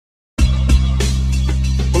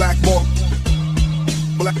more. Black more.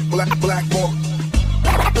 Black more.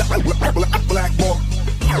 Black more. Black more.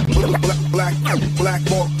 Black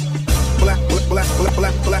more.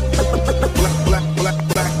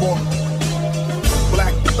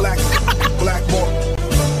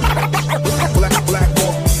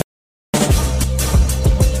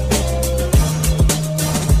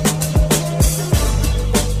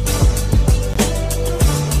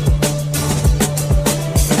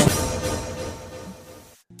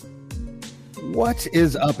 What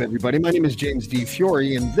is up, everybody? My name is James D.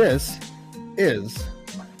 Fiore, and this is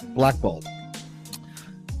Blackballed.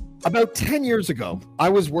 About 10 years ago, I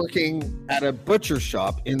was working at a butcher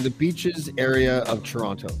shop in the Beaches area of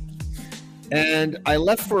Toronto. And I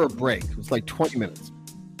left for a break. It was like 20 minutes.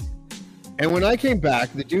 And when I came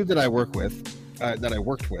back, the dude that I worked with,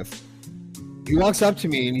 he walks up to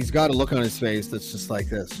me and he's got a look on his face that's just like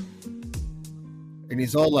this. And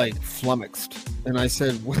he's all like flummoxed. And I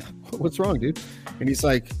said, what's wrong, dude? And he's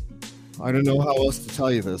like, I don't know how else to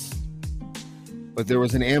tell you this, but there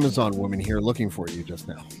was an Amazon woman here looking for you just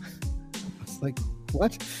now. I was like,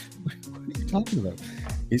 what? What are you talking about?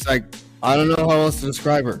 He's like, I don't know how else to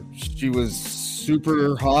describe her. She was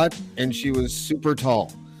super hot and she was super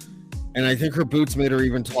tall. And I think her boots made her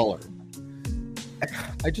even taller.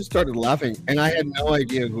 I just started laughing and I had no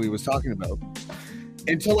idea who he was talking about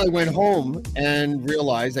until I went home and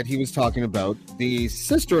realized that he was talking about the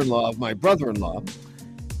sister-in-law of my brother-in-law,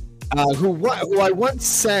 who I once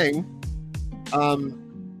sang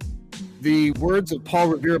the words of Paul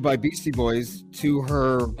Revere by Beastie Boys to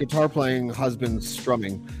her guitar-playing husband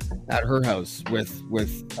strumming at her house with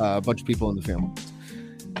a bunch of people in the family.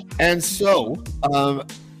 And so,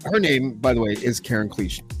 her name, by the way, is Karen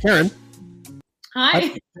Cliche. Karen. Hi.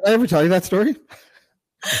 Did I ever tell you that story?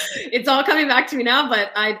 It's all coming back to me now,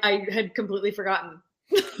 but I had completely forgotten.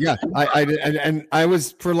 Yeah, I did, and I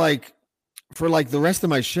was for like the rest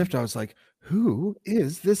of my shift, I was like, who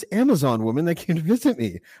is this Amazon woman that came to visit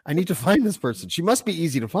me? I need to find this person. She must be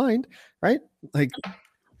easy to find, right? Like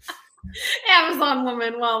Amazon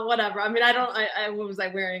woman. Well, whatever. I mean, what was I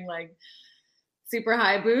wearing? Like super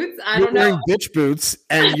high boots? I don't know. You're wearing bitch boots,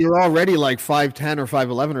 and you're already like 5'10" or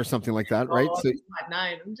 5'11" or something like that, right? So 5'9".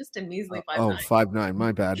 I'm just a measly 5'9". Oh, 5'9".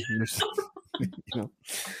 My bad.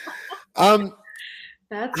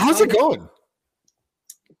 That's how's it going?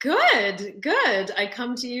 Good. I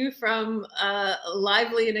come to you from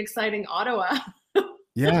lively and exciting Ottawa.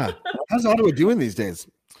 Yeah. How's Ottawa doing these days?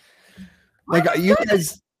 Like you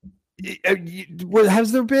guys,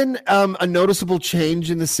 has there been a noticeable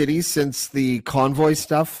change in the city since the convoy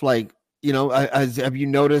stuff? Like, have you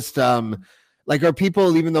noticed, like, are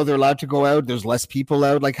people, even though they're allowed to go out, there's less people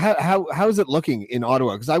out? Like, how is it looking in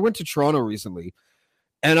Ottawa? Because I went to Toronto recently,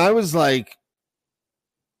 and I was like,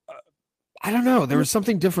 I don't know. There was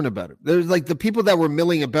something different about it. There's like the people that were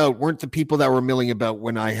milling about weren't the people that were milling about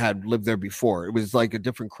when I had lived there before. It was like a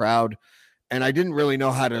different crowd, and I didn't really know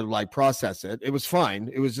how to like process it. It was fine.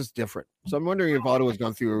 It was just different. So I'm wondering if Ottawa's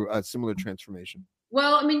gone through a similar transformation.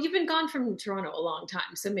 Well, I mean, you've been gone from Toronto a long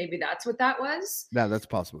time, so maybe that's what that was. Yeah, that's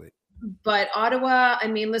possibly. But Ottawa, I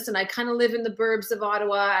mean, listen, I kind of live in the burbs of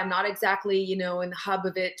Ottawa. I'm not exactly, in the hub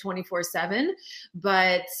of it 24/7,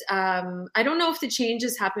 but I don't know if the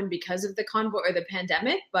changes happened because of the convoy or the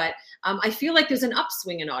pandemic, but I feel like there's an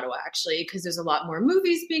upswing in Ottawa, actually, because there's a lot more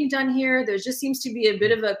movies being done here. There just seems to be a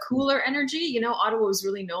bit of a cooler energy. Ottawa was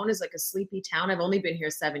really known as like a sleepy town. I've only been here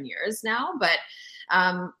 7 years now, but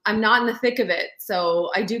I'm not in the thick of it. So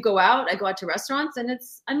I do go out. I go out to restaurants, and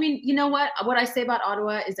you know what? What I say about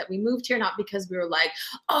Ottawa is that we moved here not because we were like,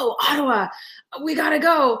 oh, Ottawa, we got to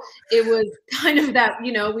go. It was kind of that,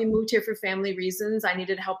 we moved here for family reasons. I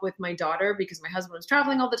needed help with my daughter because my husband was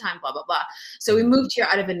traveling all the time, blah, blah, blah. So we moved here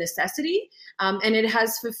out of a necessity, and it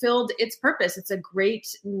has fulfilled its purpose. It's a great,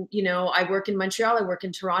 I work in Montreal, I work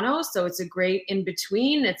in Toronto. So it's a great in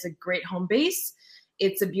between. It's a great home base.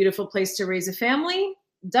 It's a beautiful place to raise a family.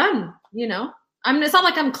 Done, I mean, it's not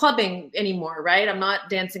like I'm clubbing anymore, right? I'm not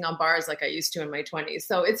dancing on bars like I used to in my 20s.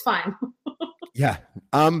 So it's fine. Yeah.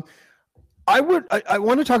 I want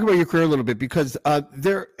to talk about your career a little bit because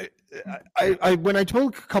when I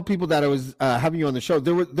told a couple people that I was having you on the show,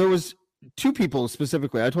 there was two people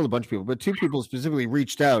specifically. I told a bunch of people, but two people specifically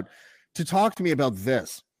reached out to talk to me about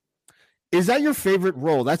this. Is that your favorite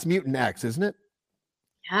role? That's Mutant X, isn't it?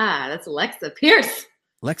 Yeah, that's Alexa Pierce.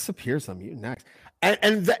 Alexa Pierce on Mutant X.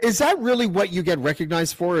 And is that really what you get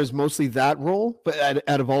recognized for, is mostly that role, but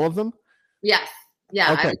out of all of them? Yes.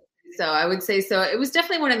 Yeah. Okay. So I would say so. It was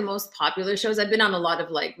definitely one of the most popular shows. I've been on a lot of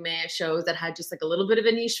like meh shows that had just like a little bit of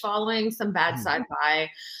a niche following, some bad sci-fi.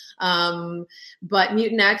 But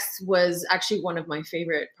Mutant X was actually one of my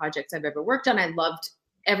favorite projects I've ever worked on. I loved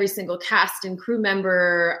every single cast and crew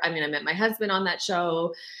member. I mean, I met my husband on that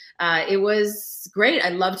show. It was great. I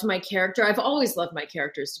loved my character. I've always loved my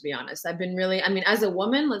characters, to be honest. I've been really, I mean, as a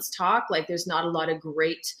woman, let's talk, like there's not a lot of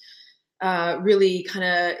great really kind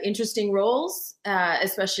of interesting roles,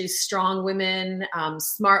 especially strong women,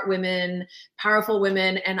 smart women, powerful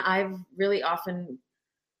women. And I've really often,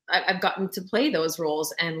 I've gotten to play those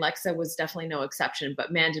roles, and Lexa was definitely no exception.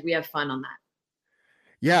 But man, did we have fun on that.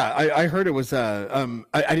 Yeah, I heard it was, I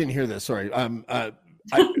didn't hear this. Sorry.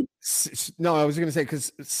 No, I was going to say,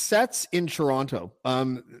 because sets in Toronto,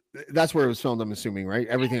 that's where it was filmed, I'm assuming, right?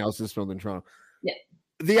 Everything else is filmed in Toronto. Yeah.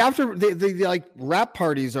 The like rap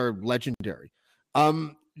parties are legendary.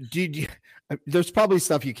 There's probably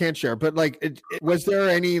stuff you can't share, but like, was there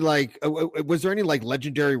any like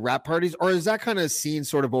legendary rap parties, or is that kind of scene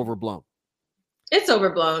sort of overblown? It's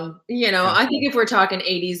overblown. Yeah. I think if we're talking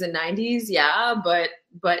 80s and 90s, yeah,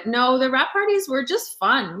 but no, the rap parties were just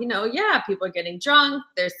fun. Yeah, people are getting drunk.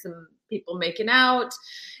 There's some people making out.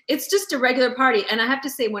 It's just a regular party. And I have to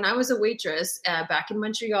say, when I was a waitress back in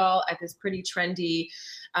Montreal at this pretty trendy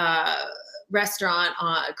restaurant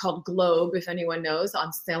called Globe, if anyone knows,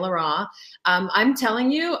 on Saint Laurent. I'm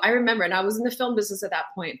telling you, I remember, and I was in the film business at that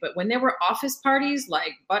point, but when there were office parties,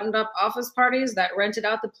 like buttoned up office parties that rented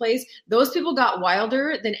out the place, those people got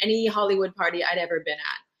wilder than any Hollywood party I'd ever been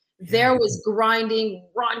at. There was grinding,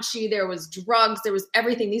 raunchy, there was drugs, there was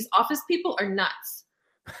everything. These office people are nuts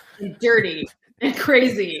and dirty and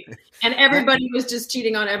crazy. And everybody was just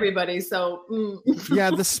cheating on everybody. So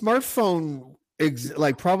yeah, the smartphone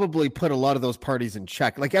like probably put a lot of those parties in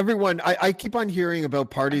check. Like everyone, I keep on hearing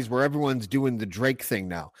about parties where everyone's doing the Drake thing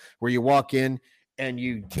now, where you walk in and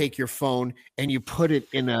you take your phone and you put it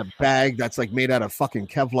in a bag that's like made out of fucking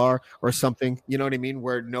Kevlar or something. You know what I mean?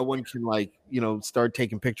 Where no one can like, start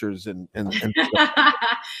taking pictures and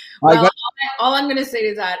well, all I'm going to say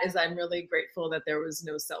to that is I'm really grateful that there was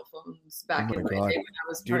no cell phones back in my day when I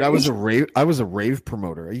was dude, I was a rave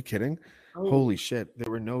promoter. Are you kidding? Oh. Holy shit.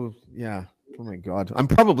 There were no, yeah. Oh my God. I'm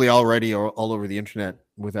probably already all over the internet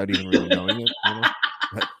without even really knowing it.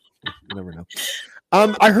 But you never know.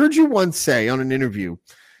 I heard you once say on an interview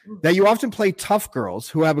that you often play tough girls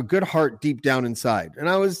who have a good heart deep down inside.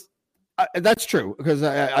 And that's true, because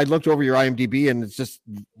I looked over your IMDb and it's just,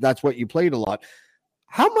 that's what you played a lot.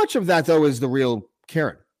 How much of that though is the real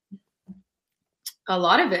Karen? A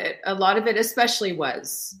lot of it, especially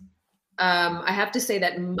was, I have to say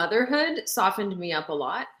that motherhood softened me up a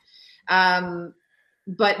lot.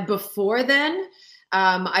 But before then,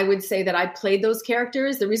 I would say that I played those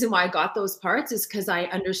characters. The reason why I got those parts is because I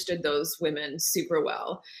understood those women super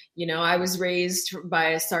well. I was raised by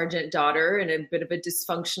a sergeant daughter in a bit of a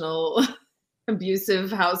dysfunctional,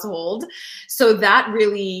 abusive household. So that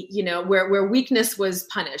really, where weakness was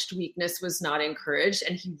punished, weakness was not encouraged.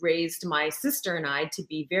 And he raised my sister and I to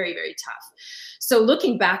be very, very tough. So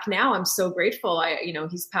looking back now, I'm so grateful.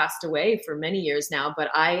 He's passed away for many years now, but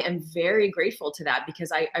I am very grateful to that,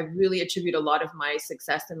 because I really attribute a lot of my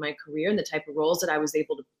success in my career and the type of roles that I was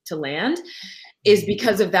able to land is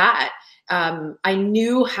because of that. I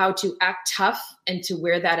knew how to act tough and to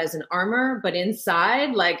wear that as an armor, but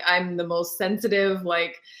inside, like, I'm the most sensitive,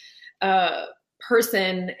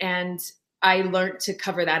 person, and I learned to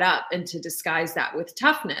cover that up and to disguise that with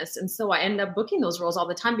toughness. And so I ended up booking those roles all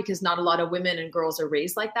the time, because not a lot of women and girls are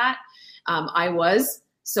raised like that. I was,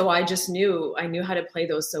 so I just knew how to play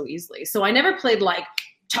those so easily. So I never played like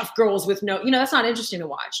tough girls with no, that's not interesting to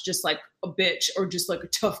watch. Just like a bitch or just like a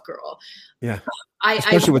tough girl. Yeah.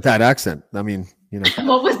 Especially with that accent. I mean,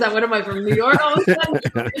 what was that? What am I, from New York? All of a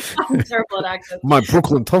sudden? I'm terrible at accents. My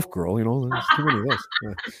Brooklyn tough girl, there's too many of those.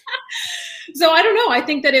 Yeah. So I don't know. I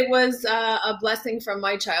think that it was a blessing from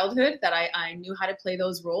my childhood that I knew how to play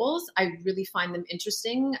those roles. I really find them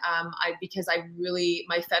interesting because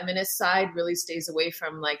my feminist side really stays away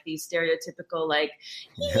from like these stereotypical, like,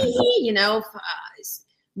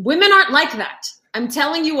 women aren't like that. I'm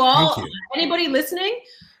telling you all, anybody listening,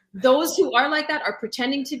 those who are like that are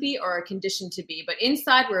pretending to be or are conditioned to be. But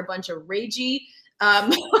inside, we're a bunch of ragey,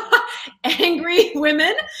 angry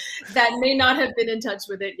women that may not have been in touch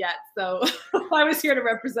with it yet. So I was here to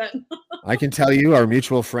represent. I can tell you, our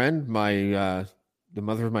mutual friend, the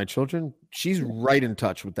mother of my children, she's right in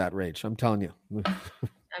touch with that rage. I'm telling you.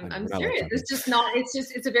 I'm serious.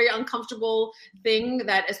 It's a very uncomfortable thing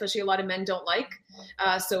that especially a lot of men don't like.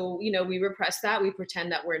 So, we repress that. We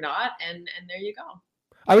pretend that we're not. And there you go.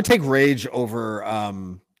 I would take rage over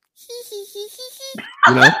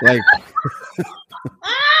You know, like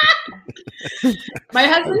My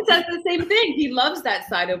husband says the same thing. He loves that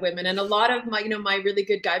side of women, and a lot of my, my really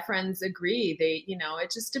good guy friends agree. They,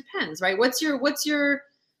 it just depends, right? What's your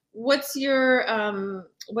what's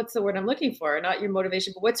the word I'm looking for? Not your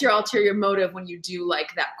motivation, but what's your ulterior motive when you do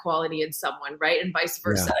like that quality in someone, right? And vice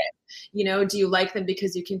versa. Yeah. Do you like them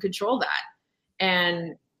because you can control that?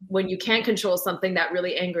 And when you can't control something, that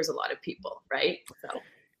really angers a lot of people, right? So.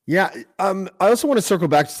 Yeah. I also want to circle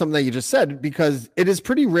back to something that you just said, because it is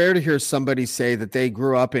pretty rare to hear somebody say that they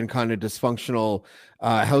grew up in kind of dysfunctional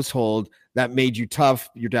household that made you tough.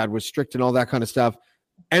 Your dad was strict and all that kind of stuff,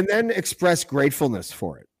 and then express gratefulness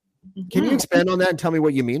for it. Can you expand on that and tell me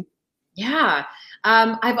what you mean? Yeah.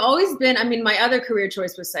 I've always been, my other career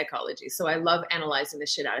choice was psychology. So I love analyzing the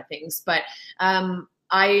shit out of things, but I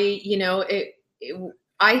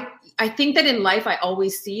think that in life, I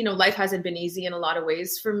always see, life hasn't been easy in a lot of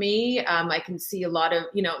ways for me. I can see a lot of,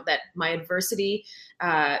 that my adversity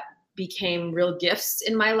became real gifts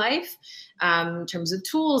in my life in terms of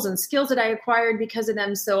tools and skills that I acquired because of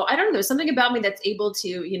them. So I don't know, there's something about me that's able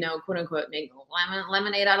to, quote unquote, make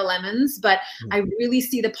lemonade out of lemons. But I really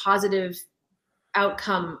see the positive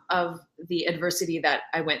outcome of the adversity that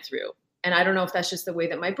I went through. And I don't know if that's just the way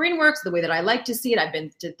that my brain works, the way that I like to see it. I've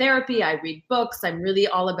been to therapy. I read books. I'm really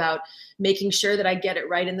all about making sure that I get it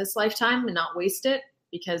right in this lifetime and not waste it,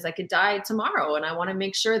 because I could die tomorrow. And I want to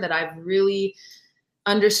make sure that I've really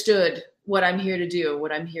understood what I'm here to do,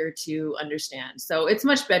 what I'm here to understand. So it's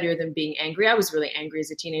much better than being angry. I was really angry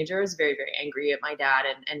as a teenager. I was very, very angry at my dad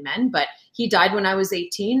and men, but he died when I was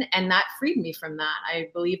 18, and that freed me from that. I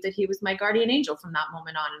believe that he was my guardian angel from that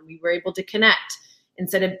moment on, and we were able to connect.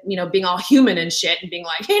 Instead of, being all human and shit and being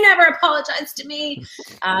like, he never apologized to me.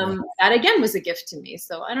 That again was a gift to me.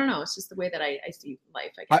 So I don't know. It's just the way that I see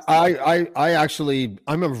life, I guess.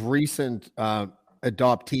 I'm a recent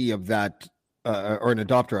adoptee of that, or an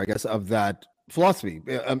adopter, I guess, of that philosophy.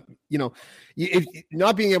 If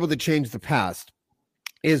not being able to change the past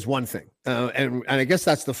is one thing. And I guess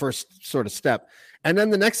that's the first sort of step. And then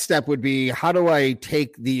the next step would be, how do I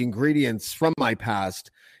take the ingredients from my past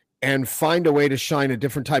and find a way to shine a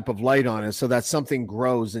different type of light on it so that something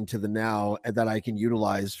grows into the now and that I can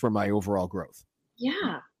utilize for my overall growth?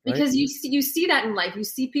 Yeah, because right? you see that in life. You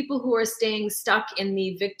see people who are staying stuck in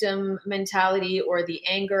the victim mentality or the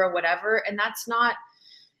anger or whatever, and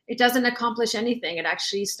it doesn't accomplish anything. It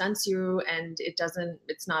actually stunts you, and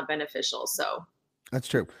it's not beneficial. So that's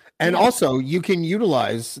true. And also, you can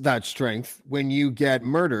utilize that strength when you get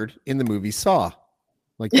murdered in the movie Saw,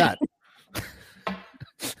 like that.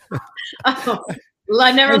 Oh, well,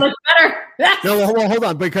 I never looked better. No, well, hold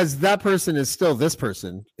on, because that person is still this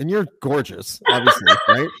person, and you're gorgeous, obviously,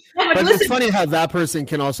 right? Yeah, but it's funny how that person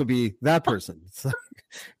can also be that person. So,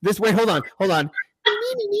 this way, hold on,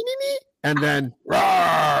 and then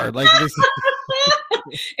roar, like this.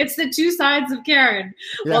 It's the two sides of Karen.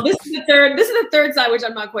 Yeah. Well, this is the third side, which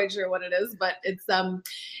I'm not quite sure what it is, but it's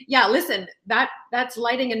listen, that's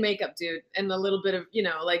lighting and makeup, dude, and a little bit of,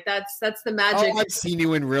 that's the magic. Oh, I've seen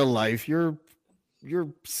you in real life. You're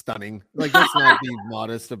stunning. Like, let's not be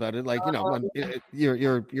modest about it. Like,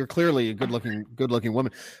 you're clearly a good looking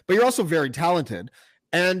woman, but you're also very talented.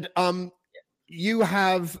 And you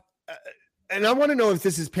have and I want to know if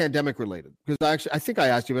this is pandemic related, because I think I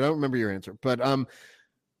asked you, but I don't remember your answer. But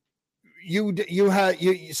you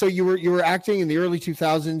were acting in the early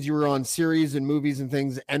 2000s. You were on series and movies and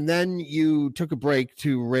things, and then you took a break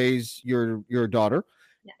to raise your daughter,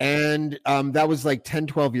 and that was like 10,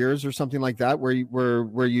 12 years or something like that, where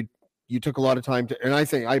you took a lot of time to. And I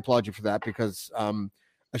think I applaud you for that, because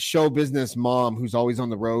a show business mom who's always on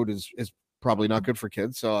the road is probably not good for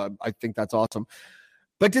kids. So I think that's awesome.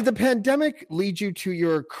 But did the pandemic lead you to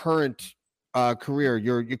your current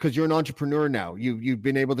career? Because you're an entrepreneur now. You've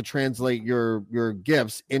been able to translate your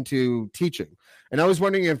gifts into teaching, and I was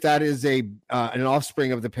wondering if that is an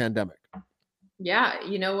offspring of the pandemic. Yeah,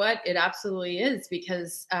 you know what? It absolutely is,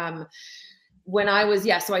 because when I was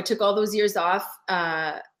so I took all those years off.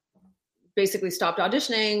 Basically stopped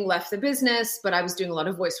auditioning, left the business, but I was doing a lot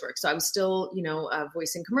of voice work. So I was still,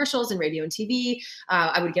 voicing commercials and radio and TV.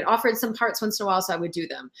 I would get offered some parts once in a while, so I would do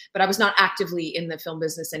them, but I was not actively in the film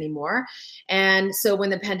business anymore. And so when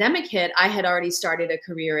the pandemic hit, I had already started a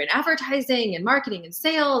career in advertising and marketing and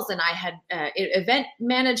sales, and I had event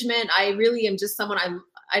management. I really am just someone,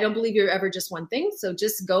 I don't believe you're ever just one thing. So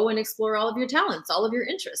just go and explore all of your talents, all of your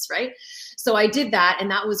interests, right? So I did that, and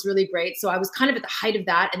that was really great. So I was kind of at the height of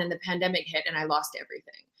that, and then the pandemic hit, and I lost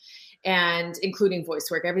everything, and including voice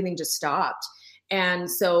work. Everything just stopped. And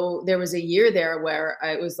so there was a year there where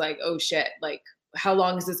I was like, oh shit, like how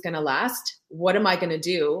long is this going to last? What am I going to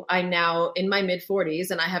do? I'm now in my mid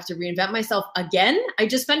 40s and I have to reinvent myself again. I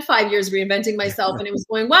just spent 5 years reinventing myself and it was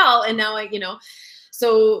going well. And now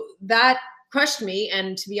so that crushed me.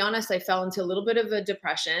 And to be honest, I fell into a little bit of a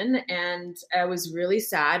depression and I was really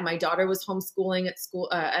sad. My daughter was homeschooling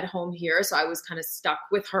at home here. So I was kind of stuck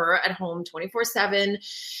with her at home 24/7.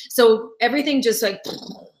 So everything just like,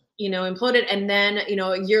 imploded. And then,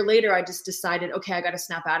 a year later, I just decided, okay, I got to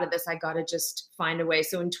snap out of this. I got to just find a way.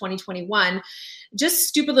 So in 2021, just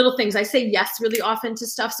stupid little things. I say yes really often to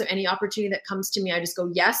stuff. So any opportunity that comes to me, I just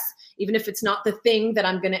go yes, even if it's not the thing that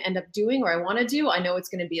I'm going to end up doing or I want to do. I know it's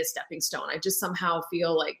going to be a stepping stone. I just somehow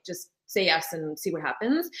feel like just say yes and see what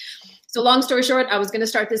happens. So long story short, I was going to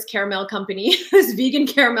start this caramel company, this vegan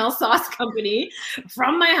caramel sauce company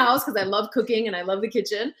from my house because I love cooking and I love the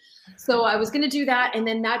kitchen. So I was going to do that. And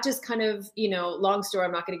then that just kind of, long story,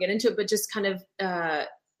 I'm not going to get into it, but just kind of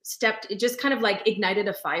it just kind of like ignited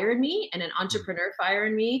a fire in me and an entrepreneur fire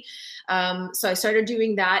in me. So I started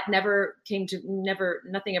doing that,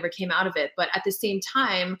 nothing ever came out of it. But at the same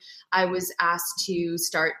time, I was asked to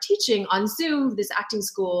start teaching on Zoom, this acting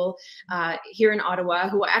school here in Ottawa,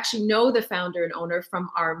 who I actually know the founder and owner from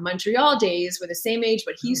our Montreal days. We're the same age,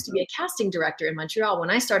 but he used to be a casting director in Montreal when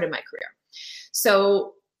I started my career.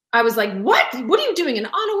 So I was like, what are you doing in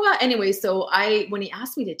Ottawa? Anyway, so when he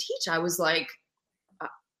asked me to teach, I was like,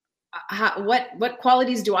 what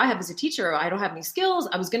qualities do I have as a teacher? I don't have any skills.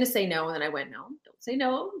 I was going to say no. And then I went, no, don't say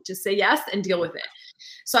no, just say yes and deal with it.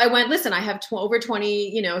 So I went, listen, I have over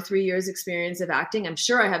 20, 3 years experience of acting. I'm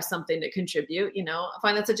sure I have something to contribute. I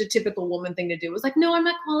find that such a typical woman thing to do. It was like, no, I'm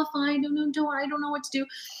not qualified. No, I don't know what to do.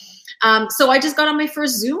 So I just got on my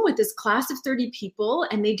first Zoom with this class of 30 people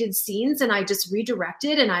and they did scenes and I just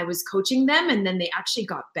redirected and I was coaching them and then they actually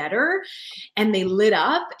got better and they lit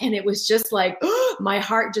up and it was just like, my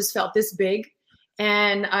heart just felt this big.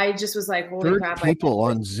 And I just was like, holy crap. People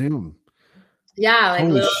on Zoom. Yeah. Like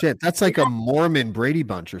holy shit. That's like a Mormon Brady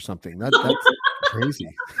Bunch or something. That's crazy.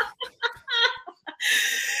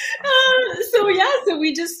 So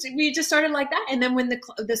we just started like that. And then when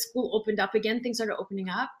the school opened up again, things started opening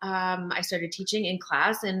up. I started teaching in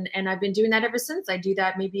class and I've been doing that ever since. I do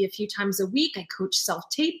that maybe a few times a week. I coach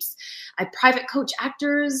self-tapes. I private coach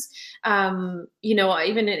actors. Even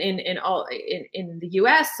in the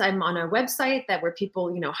US, I'm on a website where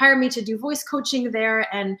people, hire me to do voice coaching there.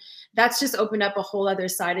 And that's just opened up a whole other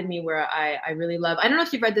side of me where I really love. I don't know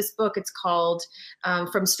if you've read this book. It's called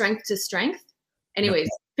From Strength to Strength. Anyways,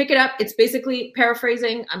 pick it up. It's basically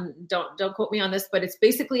paraphrasing. Don't quote me on this, but it's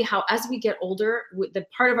basically how as we get older, the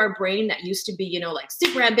part of our brain that used to be, like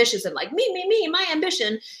super ambitious and like me, my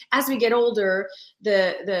ambition. As we get older,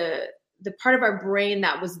 the part of our brain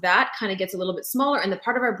that kind of gets a little bit smaller, and the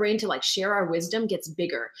part of our brain to like share our wisdom gets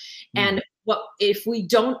bigger. And if we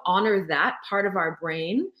don't honor that part of our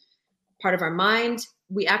brain, part of our mind,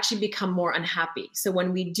 we actually become more unhappy. So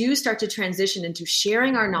when we do start to transition into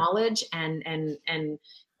sharing our knowledge and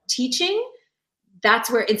teaching,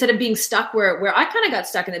 that's where, instead of being stuck where I kind of got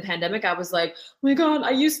stuck in the pandemic, I was like, oh my God,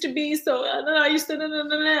 I used to be so, I used to,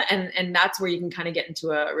 and that's where you can kind of get into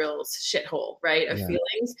a real shithole, right, of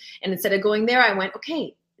feelings. And instead of going there, I went,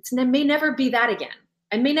 okay, it may never be that again.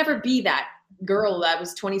 I may never be that girl that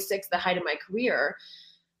was 26, the height of my career,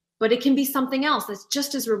 but it can be something else that's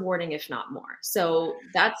just as rewarding, if not more. So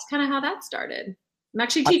that's kind of how that started. I'm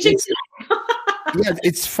actually teaching. Yeah,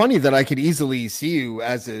 it's funny that I could easily see you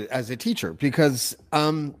as a teacher because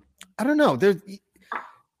I don't know.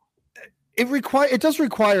 It does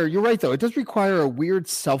require. You're right though. It does require a weird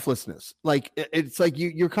selflessness. Like it's like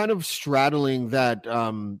you're kind of straddling that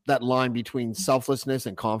line between selflessness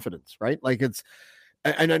and confidence, right? Like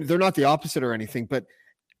and they're not the opposite or anything, but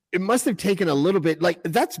it must have taken a little bit, like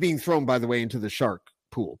that's being thrown, by the way, into the shark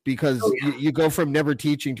pool because you go from never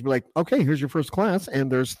teaching to be like, okay, here's your first class.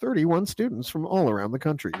 And there's 31 students from all around the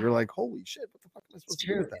country. You're like, holy shit, what the fuck am I supposed to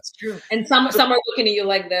do with that? It's true. And some are looking at you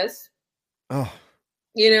like this. Oh,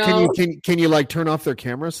 can you like turn off their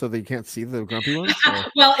camera so they can't see the grumpy ones?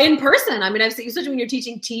 Well, in person, I mean, I've seen, especially when you're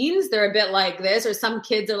teaching teens, they're a bit like this, or some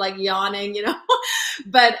kids are like yawning,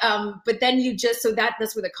 but then that's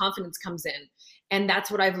where the confidence comes in. And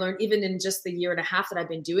that's what I've learned, even in just the year and a half that I've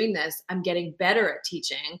been doing this. I'm getting better at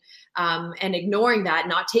teaching and ignoring that,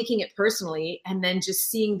 not taking it personally, and then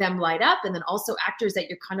just seeing them light up. And then also actors that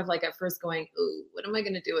you're kind of like at first going, ooh, what am I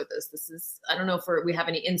going to do with this? I don't know if we have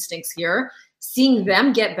any instincts here. Seeing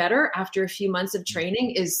them get better after a few months of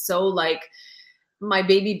training is so like my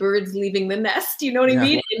baby birds leaving the nest, you know what I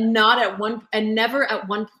mean? And never at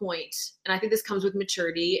one point. And I think this comes with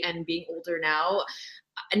maturity and being older now.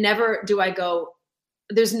 Never do I go,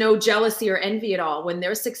 there's no jealousy or envy at all. When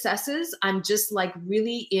there's successes, I'm just like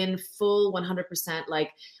really in full 100%.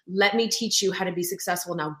 Like, let me teach you how to be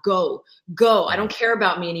successful now. Go. I don't care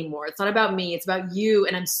about me anymore. It's not about me. It's about you.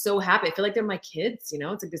 And I'm so happy. I feel like they're my kids, you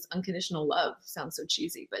know, it's like this unconditional love. Sounds so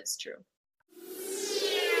cheesy, but it's true.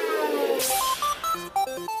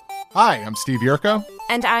 Hi, I'm Steve Yerko.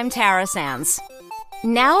 And I'm Tara Sands.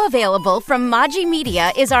 Now available from Maji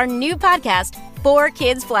Media is our new podcast,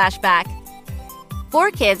 4Kids Flashback.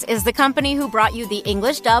 4Kids is the company who brought you the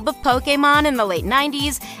English dub of Pokemon in the late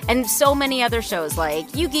 90s and so many other shows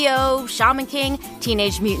like Yu-Gi-Oh!, Shaman King,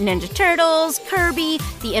 Teenage Mutant Ninja Turtles, Kirby,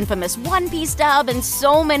 the infamous One Piece dub, and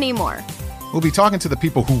so many more. We'll be talking to the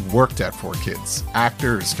people who worked at 4Kids.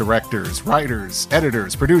 Actors, directors, writers,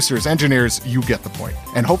 editors, producers, engineers, you get the point.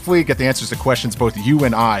 And hopefully get the answers to questions both you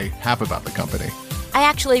and I have about the company. I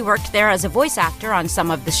actually worked there as a voice actor on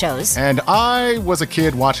some of the shows. And I was a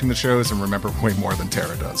kid watching the shows and remember way more than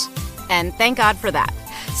Tara does. And thank God for that.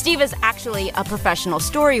 Steve is actually a professional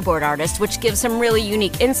storyboard artist, which gives some really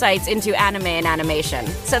unique insights into anime and animation.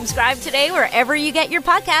 Subscribe today wherever you get your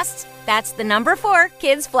podcasts. That's the number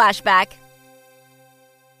 4Kids Flashback.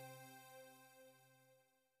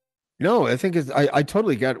 No, I think I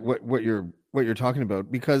totally get what you're talking about,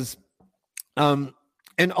 because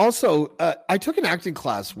and also I took an acting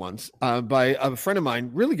class once by a friend of mine,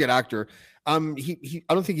 really good actor. He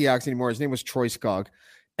I don't think he acts anymore. His name was Troy Skog,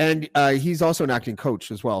 and he's also an acting coach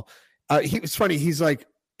as well. It's funny. He's like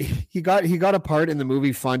he got a part in the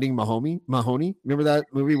movie Finding Mahoney. Remember that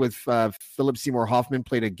movie with Philip Seymour Hoffman,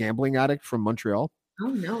 played a gambling addict from Montreal. Oh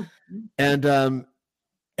no.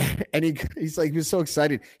 And he's like, he was so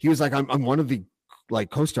excited. He was like, I'm one of the like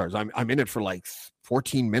co-stars. I'm in it for like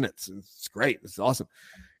 14 minutes. It's great. It's awesome.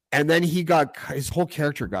 And then his whole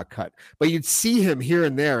character got cut, but you'd see him here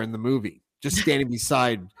and there in the movie, just standing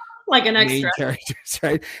beside like an main extra characters,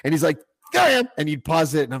 right? And he's like, there I am. And he'd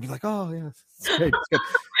pause it, and I'd be like, oh yeah, it's great. It's good.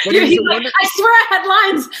 But He's like, I swear I had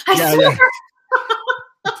lines. I swear.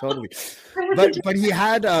 Yeah. Totally.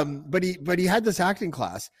 But he had this acting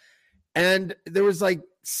class, and there was like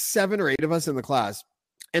 7 or 8 of us in the class.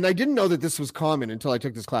 And I didn't know that this was common until I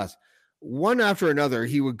took this class. One after another,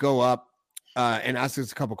 he would go up and ask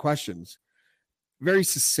us a couple questions, very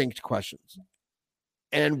succinct questions.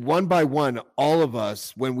 And one by one, all of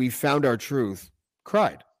us, when we found our truth,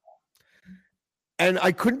 cried. And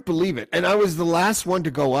I couldn't believe it. And I was the last one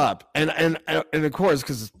to go up. And of course,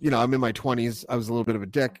 because, you know, I'm in my 20s, I was a little bit of a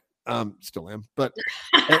dick. Still am. But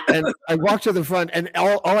and I walked to the front, and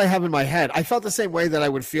all I have in my head, I felt the same way that I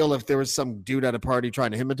would feel if there was some dude at a party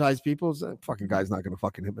trying to hypnotize people. That fucking guy's not going to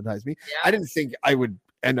fucking hypnotize me. Yeah. I didn't think I would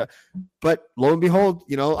end up, but lo and behold,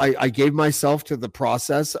 you know, I gave myself to the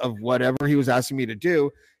process of whatever he was asking me to do.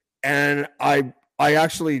 And I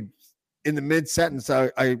actually, in the mid sentence,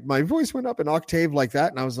 my voice went up an octave like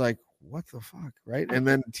that. And I was like, what the fuck? Right. And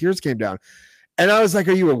then tears came down, and I was like,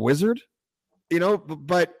 are you a wizard? You know,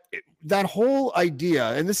 but that whole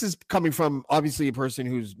idea, and this is coming from obviously a person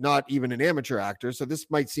who's not even an amateur actor, so this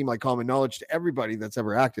might seem like common knowledge to everybody that's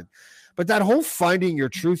ever acted, but that whole finding your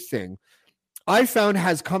truth thing, I found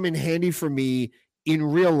has come in handy for me in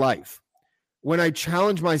real life. When I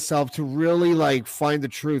challenge myself to really like find the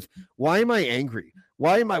truth. Why am I angry?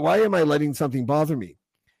 Why am I letting something bother me?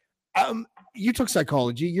 You took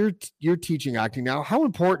psychology. You're teaching acting now. How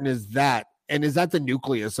important is that? And is that the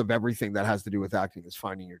nucleus of everything that has to do with acting, is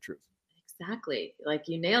finding your truth? Exactly. Like,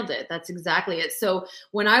 you nailed it. That's exactly it. So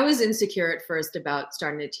when I was insecure at first about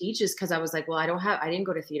starting to teach, is because I was like, well, I didn't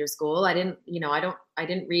go to theater school. I didn't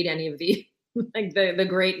read any of the like the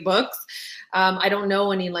great books. I don't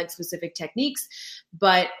know any like specific techniques,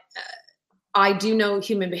 but I do know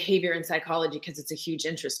human behavior and psychology because it's a huge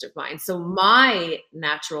interest of mine. So my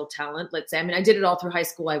natural talent, let's say, I mean, I did it all through high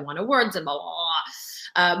school. I won awards and blah, blah,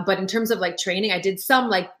 blah. But in terms of like training, I did some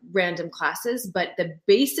like random classes, but the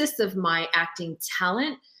basis of my acting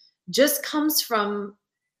talent just comes from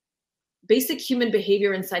basic human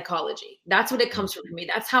behavior and psychology. That's what it comes from for me.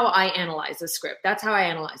 That's how I analyze a script. That's how I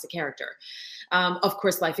analyze a character. Of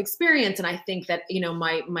course, life experience. And I think that, you know,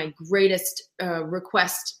 my greatest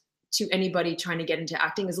request to anybody trying to get into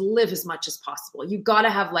acting is live as much as possible. You've got to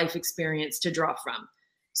have life experience to draw from.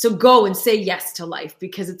 So go and say yes to life,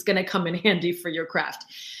 because it's going to come in handy for your craft.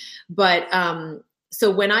 But so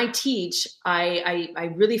when I teach,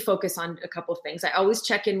 I really focus on a couple of things. I always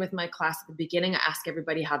check in with my class at the beginning. I ask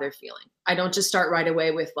everybody how they're feeling. I don't just start right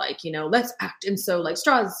away with like, you know, let's act. And so like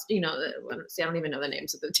Straws, you know, I don't even know the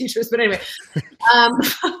names of the teachers, but anyway,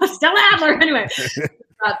 Stella Adler, anyway.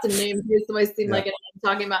 Got some names here, so I seem like I know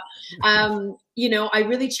what I'm talking about. You know, I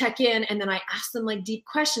really check in, and then I ask them like deep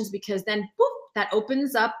questions, because then boop, that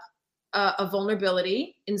opens up a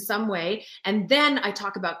vulnerability in some way. And then I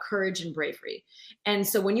talk about courage and bravery. And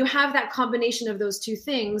so when you have that combination of those two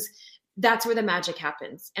things, that's where the magic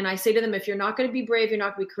happens. And I say to them, if you're not going to be brave, you're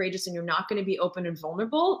not going to be courageous, and you're not going to be open and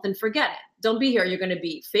vulnerable, then forget it. Don't be here. You're going to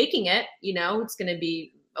be faking it. You know, it's going to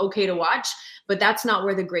be okay to watch, but that's not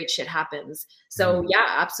where the great shit happens. So yeah,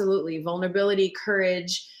 absolutely. Vulnerability,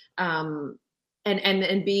 courage, and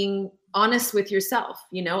being honest with yourself,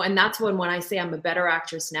 you know, and that's when I say I'm a better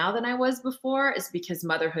actress now than I was before, is because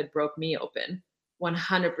motherhood broke me open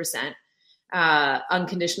 100%.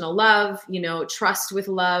 Unconditional love, you know, trust with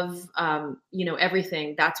love, you know,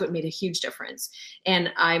 everything. That's what made a huge difference.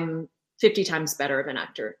 And I'm 50 times better of an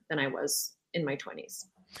actor than I was in my 20s.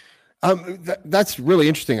 That's really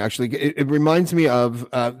interesting, actually. It reminds me of,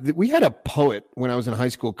 we had a poet when I was in high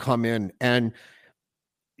school come in, and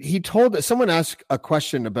he told that someone asked a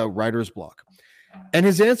question about writer's block, and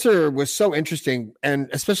his answer was so interesting. And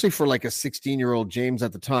especially for like a 16-year-old James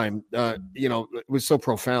at the time, you know, it was so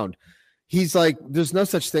profound. He's like, there's no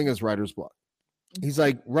such thing as writer's block. He's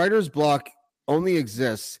like, writer's block only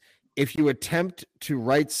exists if you attempt to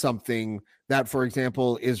write something that, for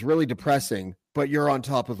example, is really depressing, but you're on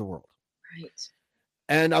top of the world. Right.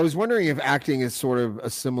 And I was wondering if acting is sort of a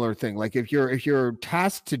similar thing. Like if you're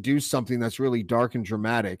tasked to do something that's really dark and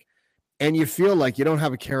dramatic, and you feel like you don't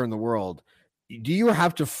have a care in the world, do you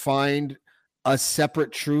have to find a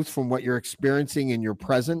separate truth from what you're experiencing in your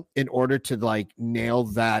present in order to like nail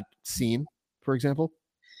that scene, for example?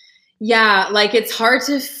 Yeah, like it's hard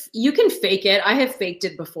to, you can fake it. I have faked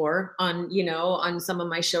it before on, you know, on some of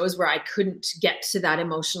my shows where I couldn't get to that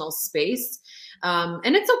emotional space.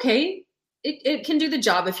 And it's okay. It can do the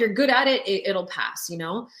job. If you're good at it, it'll pass, you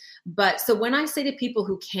know? But so when I say to people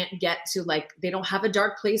who can't get to, like, they don't have a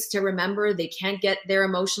dark place to remember, they can't get there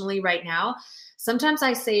emotionally right now, sometimes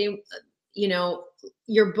I say, you know,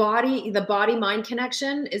 your body, the body-mind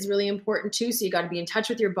connection is really important too. So you got to be in touch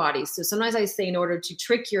with your body. So sometimes I say, in order to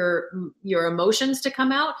trick your emotions to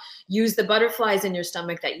come out, use the butterflies in your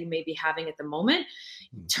stomach that you may be having at the moment,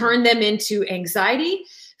 turn them into anxiety,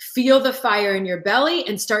 feel the fire in your belly,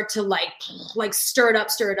 and start to like stir it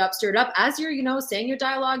up. As you're, you know, saying your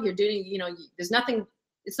dialogue, you're doing, you know, there's nothing,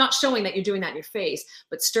 it's not showing that you're doing that in your face,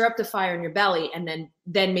 but stir up the fire in your belly. And then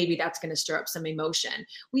maybe that's going to stir up some emotion.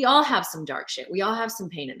 We all have some dark shit. We all have some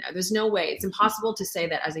pain in there. There's no way. It's impossible to say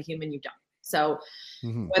that as a human you don't. So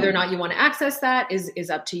whether or not you want to access that is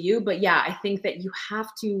up to you. But yeah, I think that you have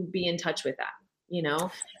to be in touch with that, you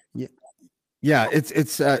know? Yeah,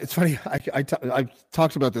 it's funny. I've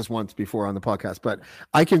talked about this once before on the podcast, but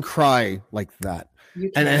I can cry like that,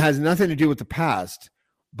 and it has nothing to do with the past,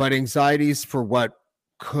 but anxieties for what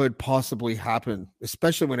could possibly happen,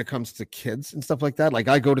 especially when it comes to kids and stuff like that. Like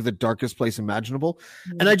I go to the darkest place imaginable,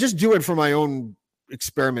 and I just do it for my own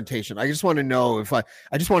experimentation. I just want to know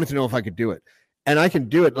I just wanted to know if I could do it. And I can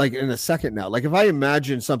do it like in a second now. Like if I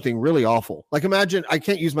imagine something really awful, like imagine, I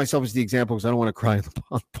can't use myself as the example because I don't want to cry on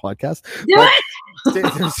the podcast. Do it.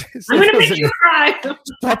 I'm going to make you cry.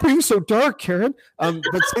 Stop being so dark, Karen. But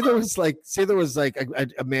say there was like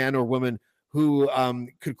a man or woman who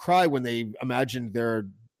could cry when they imagined their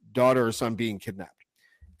daughter or son being kidnapped.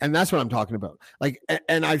 And that's what I'm talking about. Like,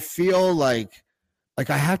 and I feel like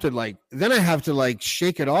I have to then I have to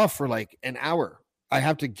shake it off for like an hour. I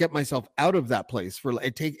have to get myself out of that place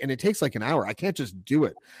it takes like an hour. I can't just do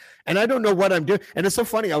it. And I don't know what I'm doing. And it's so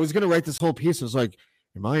funny. I was going to write this whole piece. I was like,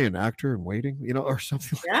 am I an actor in waiting, you know, or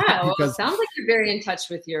something like that? Well, it sounds like you're very in touch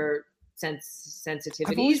with your sensitivities.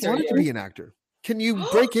 I've always wanted to be an actor. Can you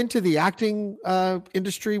break into the acting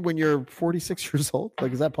industry when you're 46 years old?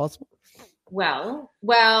 Like, is that possible? Well,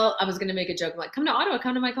 I was going to make a joke like, come to Ottawa,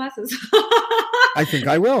 come to my classes. I think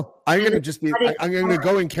I will. I'm going to just be, I'm going to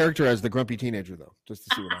go in character as the grumpy teenager though, just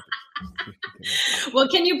to see what happens. Well,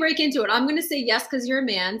 can you break into it? I'm going to say yes, because you're a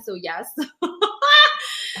man. So yes.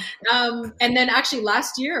 And then actually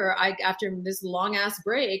last year, after this long ass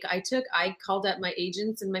break, I called up my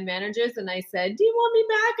agents and my managers and I said, do you want me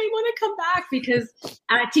back? I want to come back because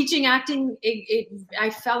teaching acting, I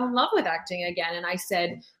fell in love with acting again. And I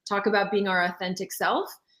said, talk about being our authentic self.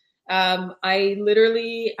 I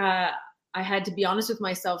literally, I had to be honest with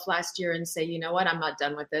myself last year and say, you know what, I'm not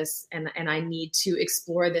done with this. And I need to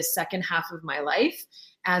explore this second half of my life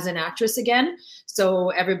as an actress again. So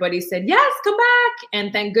everybody said, yes, come back.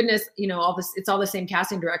 And thank goodness, you know, it's all the same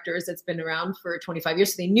casting directors that's been around for 25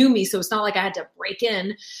 years. So they knew me. So it's not like I had to break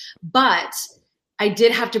in, but I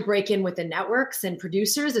did have to break in with the networks and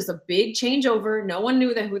producers. There's a big changeover. No one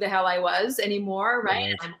knew who the hell I was anymore,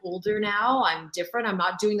 right? I'm older now. I'm different. I'm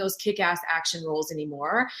not doing those kick-ass action roles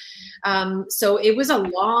anymore. So it was a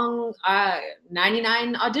long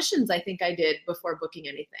 99 auditions I think I did before booking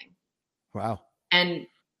anything. Wow. And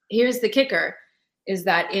here's the kicker, is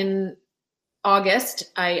that in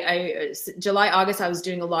August, July, August, I was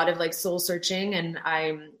doing a lot of like soul searching and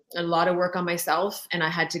a lot of work on myself. And I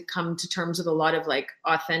had to come to terms with a lot of like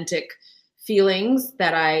authentic feelings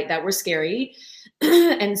that were scary.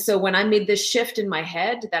 And so when I made this shift in my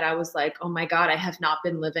head that I was like, oh my God, I have not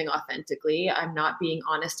been living authentically. I'm not being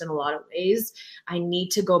honest in a lot of ways. I need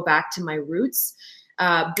to go back to my roots.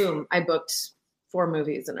 Boom, I booked 4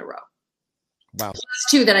 movies in a row. Wow. Plus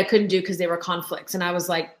 2 that I couldn't do because they were conflicts. And I was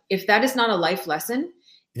like, if that is not a life lesson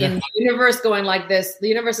in the universe going like this, the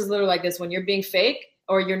universe is literally like this when you're being fake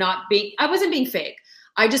or you're not being, I wasn't being fake.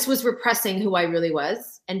 I just was repressing who I really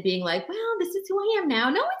was and being like, well, this is who I am now.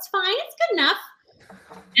 No, it's fine. It's good enough.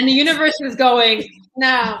 And the universe was going,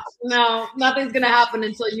 no, nothing's going to happen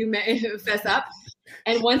until you fess up.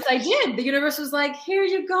 And once I did, the universe was like, here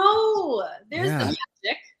you go. There's the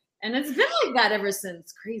magic. And it's been like that ever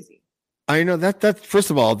since. Crazy. I know that first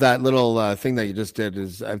of all, that little thing that you just did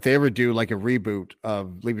is if they ever do like a reboot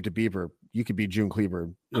of Leave It to Beaver, you could be June Cleaver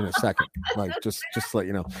in a second. Like just to let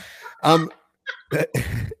you know.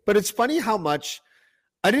 But it's funny how much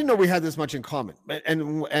I didn't know we had this much in common,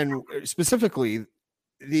 and specifically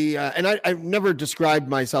and I've never described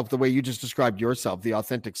myself the way you just described yourself, the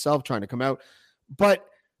authentic self trying to come out. But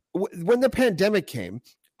when the pandemic came,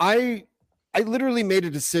 I literally made a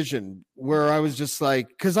decision where I was just like,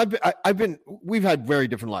 because we've had very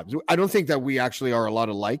different lives. I don't think that we actually are a lot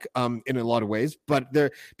alike in a lot of ways, but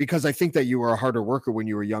because I think that you were a harder worker when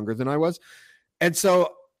you were younger than I was. And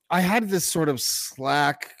so I had this sort of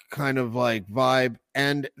slack kind of like vibe.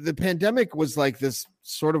 And the pandemic was like this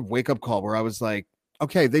sort of wake up call where I was like,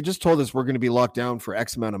 okay, they just told us we're going to be locked down for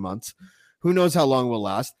X amount of months. Who knows how long we'll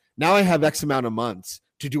last? Now I have X amount of months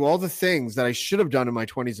to do all the things that I should have done in my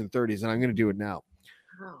 20s and 30s, and I'm going to do it now.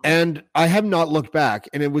 Wow. And I have not looked back,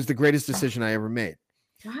 and it was the greatest decision I ever made.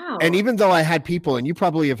 Wow. And even though I had people, and you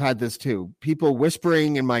probably have had this too, people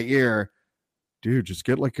whispering in my ear, dude, just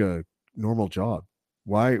get like a normal job.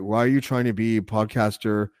 Why are you trying to be a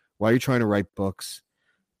podcaster? Why are you trying to write books?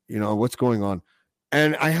 You know, what's going on?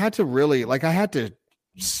 And I had to really, I had to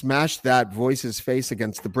smash that voice's face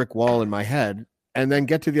against the brick wall in my head and then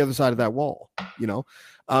get to the other side of that wall, you know?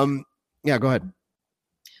 Yeah, go ahead.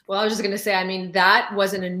 Well, I was just going to say, I mean, that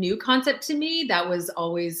wasn't a new concept to me. That was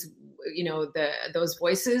always, you know, those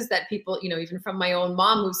voices that people, you know, even from my own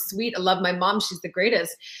mom, who's sweet. I love my mom. She's the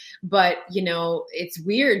greatest. But, you know, it's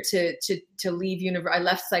weird to leave I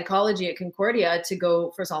left psychology at Concordia to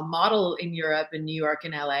go, first of all, model in Europe, in New York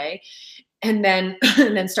and LA, and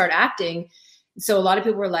then start acting. So a lot of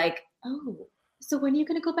people were like, oh, so when are you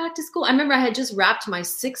going to go back to school? I remember I had just wrapped my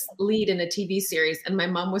 6th lead in a TV series and my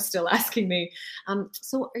mom was still asking me,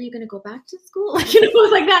 so are you going to go back to school? Like, you know, it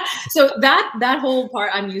was like that. So that whole part,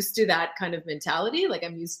 I'm used to that kind of mentality. Like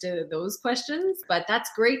I'm used to those questions, but that's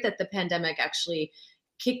great that the pandemic actually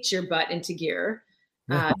kicked your butt into gear.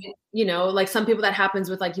 You know, like some people that happens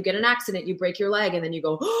with like, you get an accident, you break your leg and then you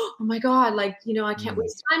go, oh my God, like, you know, I can't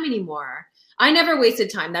waste time anymore. I never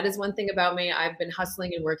wasted time. That is one thing about me. I've been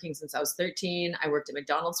hustling and working since I was 13. I worked at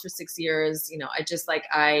McDonald's for 6 years. You know,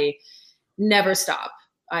 I never stop.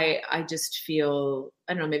 I just feel,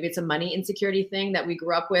 I don't know, maybe it's a money insecurity thing that we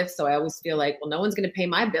grew up with. So I always feel like, well, no one's going to pay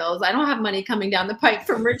my bills. I don't have money coming down the pipe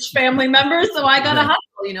from rich family members. So I got to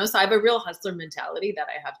hustle, you know, so I have a real hustler mentality that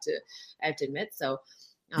I have to admit. So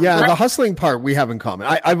yeah, the hustling part we have in common.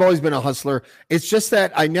 I've always been a hustler. It's just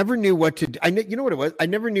that I never knew what to do. You know what it was? I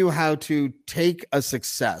never knew how to take a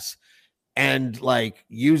success and like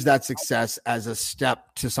use that success as a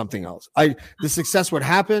step to something else. The success would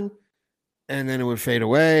happen and then it would fade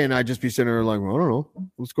away. And I'd just be sitting there like, well, I don't know,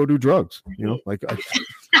 let's go do drugs. You know, like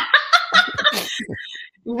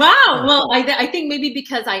wow. Well, I think maybe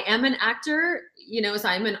because I am an actor, you know, so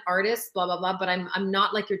I'm an artist, blah, blah, blah, but I'm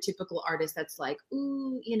not like your typical artist that's like,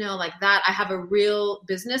 ooh, you know, like that. I have a real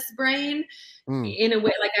business brain in a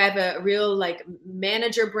way, like I have a real like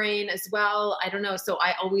manager brain as well. I don't know. So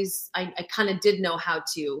I kind of did know how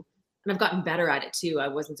to, and I've gotten better at it too. I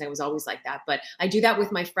wasn't saying I was always like that, but I do that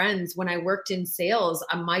with my friends. When I worked in sales,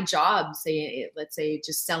 my job, let's say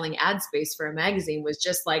just selling ad space for a magazine was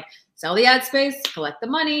just like sell the ad space, collect the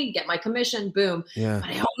money, get my commission, boom. Yeah. But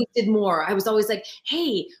I always did more. I was always like,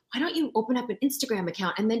 hey, why don't you open up an Instagram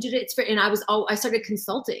account and then do it? And I started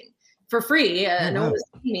consulting for free. No one was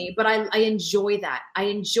paying me, but I enjoy that. I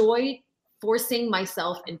enjoy forcing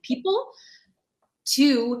myself and people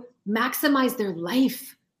to maximize their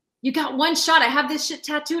life. You got one shot. I have this shit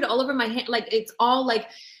tattooed all over my hand. Like, it's all like,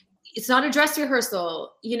 it's not a dress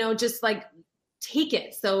rehearsal, just like take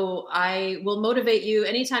it. So I will motivate you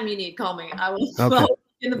anytime you need. Call me. I will help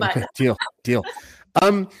you in the butt. Okay. Deal.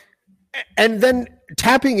 And then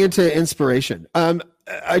tapping into inspiration.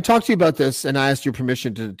 I talked to you about this and I asked your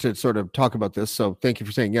permission to sort of talk about this. So thank you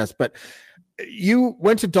for saying yes. But you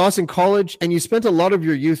went to Dawson College and you spent a lot of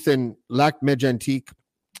your youth in Lac Mégantic.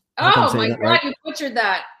 Oh my God, right? You butchered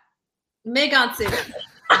that. Mégantic.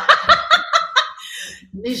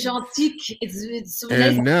 Mégantic. It's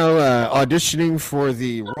and now auditioning for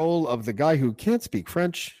the role of the guy who can't speak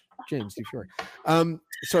French, James DeFiore.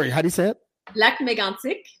 Sorry, how do you say it? Lac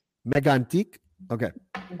Mégantic. Mégantic. Okay.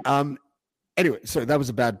 Anyway, so that was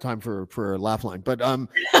a bad time for a laugh line, but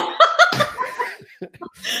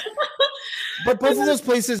but both of those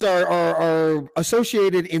places are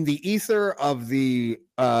associated in the ether of the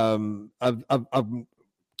of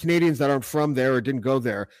Canadians that aren't from there or didn't go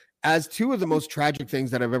there as two of the most tragic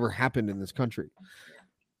things that have ever happened in this country.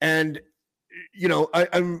 And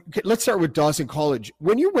let's start with Dawson College.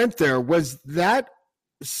 When you went there, was that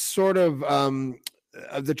sort of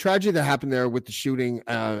the tragedy that happened there with the shooting?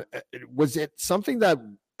 Was it something that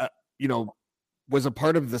was a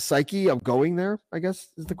part of the psyche of going there? I guess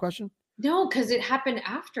is the question. No, because it happened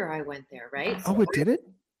after I went there, right? Oh, it did it?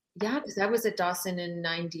 Yeah, because I was at Dawson in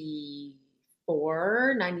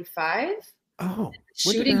 94, 95. Oh,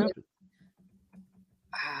 shooting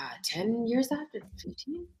 10 years after,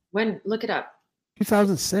 15? When? Look it up.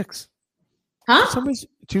 2006. Huh?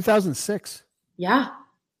 2006. Yeah.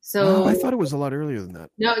 So I thought it was a lot earlier than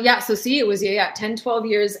that. No, yeah. So see, it was 10, 12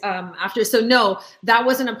 years after. So no, that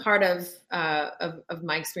wasn't a part of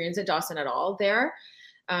my experience at Dawson at all there.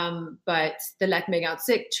 But the Lac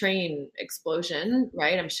Mégantic train explosion,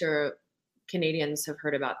 right? I'm sure Canadians have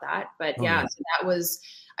heard about that. But so that was,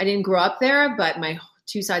 I didn't grow up there, but my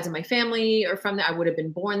two sides of my family are from there. I would have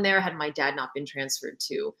been born there had my dad not been transferred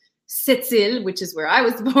to Sept-Îles, which is where I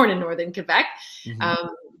was born in northern Quebec. Mm-hmm.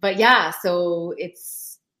 But yeah, so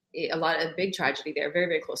it's a big tragedy there, very,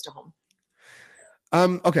 very close to home.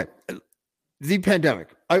 Okay. The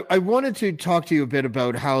pandemic. I wanted to talk to you a bit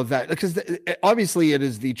about how that, because obviously it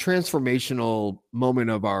is the transformational moment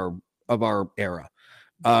of our era,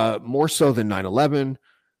 more so than 9/11,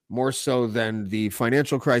 more so than the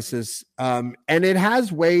financial crisis. And it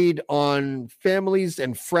has weighed on families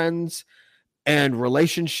and friends and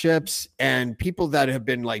relationships and people that have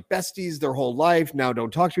been like besties their whole life now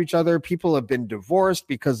don't talk to each other. People have been divorced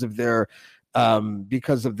because of the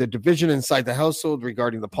division inside the household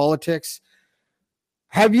regarding the politics.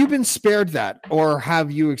 Have you been spared that, or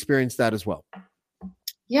have you experienced that as well?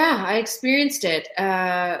 Yeah, I experienced it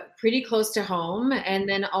pretty close to home. And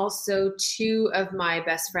then also two of my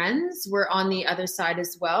best friends were on the other side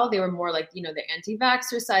as well. They were more like, the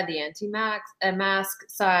anti-vaxxer side, the anti-mask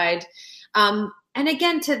side. And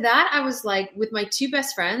again, to that, I was like, with my two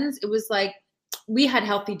best friends, it was like, we had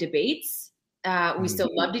healthy debates. We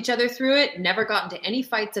still loved each other through it, never got into any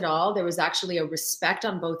fights at all. There was actually a respect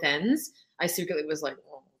on both ends. I secretly was like,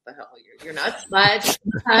 oh, what the hell, you're nuts. But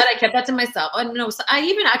I kept that to myself. Oh, no, so I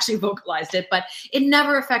even actually vocalized it, but it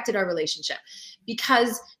never affected our relationship.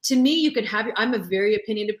 Because to me, I'm a very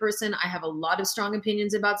opinionated person. I have a lot of strong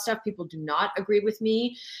opinions about stuff. People do not agree with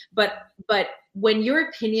me. But when your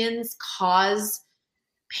opinions cause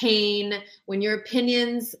pain, when your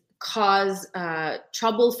opinions cause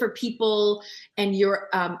trouble for people, and you're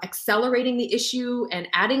accelerating the issue and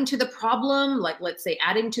adding to the problem, like let's say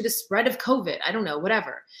adding to the spread of COVID, I don't know,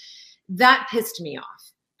 whatever, that pissed me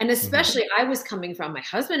off. And especially I was coming from, my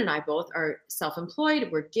husband and I both are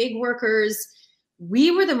self-employed, we're gig workers.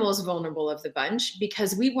 We were the most vulnerable of the bunch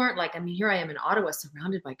because we weren't like, here I am in Ottawa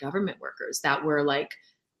surrounded by government workers that were like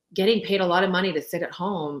getting paid a lot of money to sit at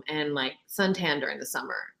home and like suntan during the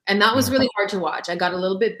summer. And that was really hard to watch. I got a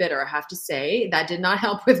little bit bitter, I have to say. That did not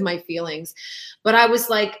help with my feelings. But I was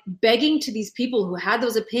like begging to these people who had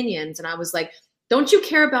those opinions. And I was like, don't you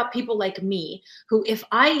care about people like me who, if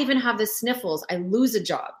I even have the sniffles, I lose a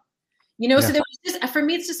job? So there was just, for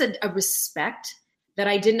me, it's just a respect that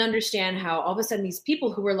I didn't understand how all of a sudden these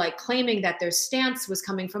people who were like claiming that their stance was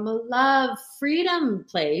coming from a love, freedom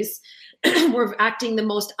place were acting the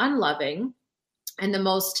most unloving and the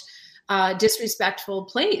most disrespectful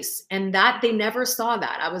place. And that they never saw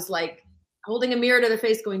that. I was like holding a mirror to their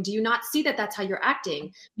face going, do you not see that that's how you're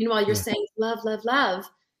acting? Meanwhile, you're saying love, love, love,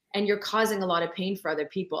 and you're causing a lot of pain for other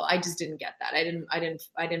people. I just didn't get that.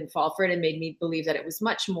 I didn't fall for it. It made me believe that it was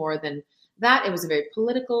much more than that. It was a very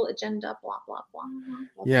political agenda, blah, blah, blah.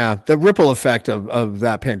 Blah. Yeah. The ripple effect of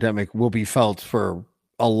that pandemic will be felt for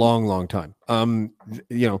a long, long time. And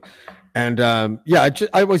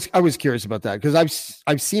I was curious about that because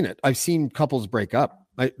I've seen it. I've seen couples break up,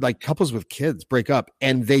 like couples with kids break up,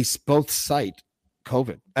 and they both cite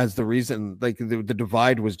COVID as the reason. Like the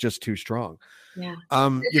divide was just too strong. Yeah.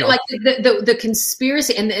 Like the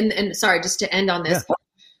conspiracy and sorry, just to end on this. Yeah.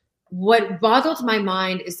 What boggled my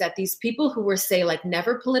mind is that these people who were, say, like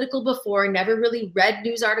never political before, never really read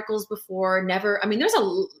news articles before,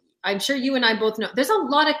 I'm sure you and I both know there's a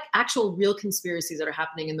lot of actual real conspiracies that are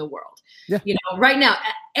happening in the world. Yeah. Right now,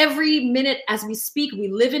 every minute as we speak, we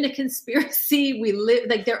live in a conspiracy.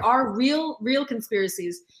 There are real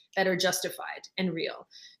conspiracies that are justified and real.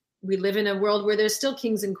 We live in a world where there's still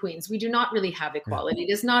kings and queens. We do not really have equality.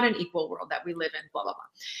 It is not an equal world that we live in, blah, blah, blah.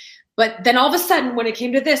 But then all of a sudden, when it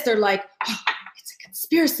came to this, they're like, oh, it's a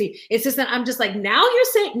conspiracy. It's just that I'm just like, now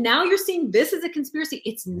you're seeing this as a conspiracy.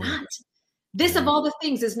 It's not. This of all the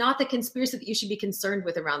things is not the conspiracy that you should be concerned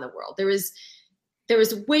with around the world. There is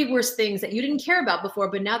way worse things that you didn't care about before,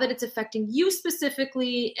 but now that it's affecting you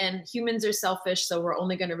specifically, and humans are selfish, so we're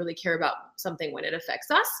only going to really care about something when it affects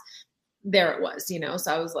us. There it was,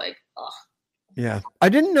 So I was like, oh. Yeah. I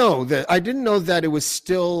didn't know that it was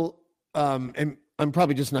still, and I'm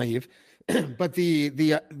probably just naive, but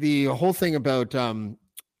the whole thing about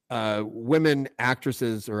women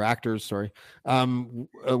actresses or actors, when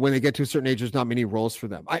they get to a certain age, there's not many roles for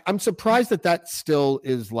them. I'm surprised that still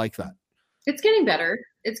is like that. It's getting better.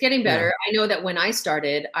 Yeah. I know that when I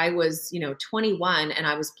started, I was, 21 and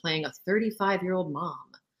I was playing a 35-year-old mom.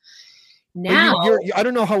 Now, I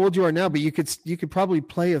don't know how old you are now, but you could probably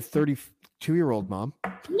play a 32-year-old mom.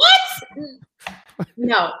 What?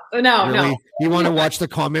 No. Really? You want to watch the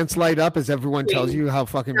comments light up as everyone tells you how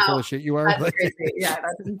fucking full of shit you are? That's crazy. Yeah,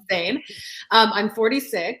 that's insane. I'm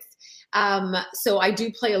 46. So I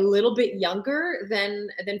do play a little bit younger than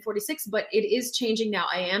 46, but it is changing now.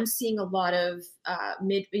 I am seeing a lot of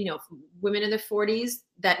women in their 40s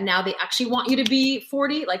that now they actually want you to be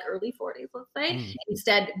 40, like early 40s, let's say.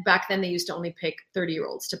 Instead, back then they used to only pick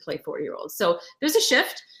 30-year-olds to play 40-year-olds. So there's a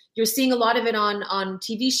shift. You're seeing a lot of it on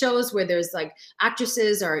TV shows where there's like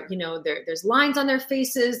actresses or, there's lines on their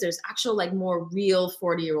faces. There's actual like more real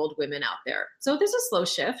 40-year-old women out there. So there's a slow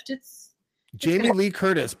shift. Jamie Lee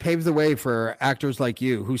Curtis paved the way for actors like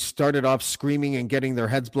you who started off screaming and getting their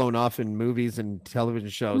heads blown off in movies and television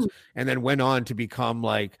shows, and then went on to become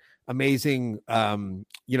like amazing,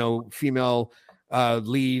 female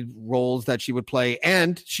lead roles that she would play.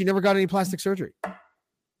 And she never got any plastic surgery.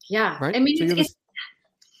 Yeah. Right? I mean,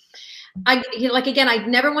 I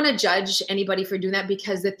never want to judge anybody for doing that,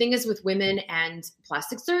 because the thing is with women and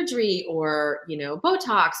plastic surgery or,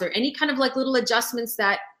 Botox or any kind of like little adjustments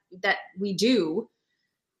that we do,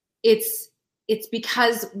 it's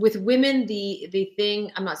because with women, the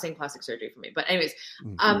thing, I'm not saying plastic surgery for me, but anyways,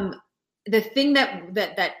 the thing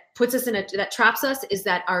that puts us that traps us is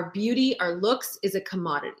that our beauty, our looks is a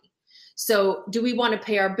commodity. So do we want to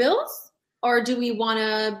pay our bills? Or do we want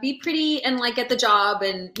to be pretty and like get the job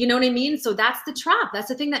and you know what I mean? So that's the trap. That's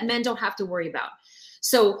the thing that men don't have to worry about.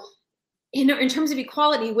 So, in terms of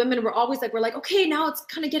equality, women were always like, we're like, okay, now it's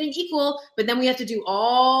kind of getting equal, but then we have to do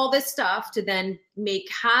all this stuff to then make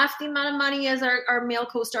half the amount of money as our male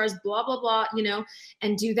co-stars, blah, blah, blah,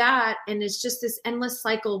 and do that. And it's just this endless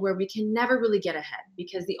cycle where we can never really get ahead,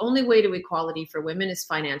 because the only way to equality for women is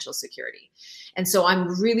financial security. And so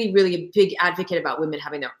I'm really, really a big advocate about women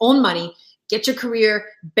having their own money. Get your career,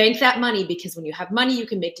 bank that money, because when you have money, you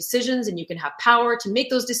can make decisions and you can have power to make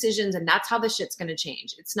those decisions. And that's how the shit's going to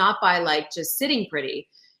change. It's not by like just sitting pretty.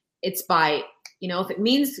 It's by, if it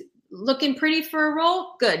means looking pretty for a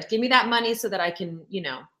role, good. Give me that money so that I can,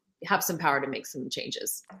 have some power to make some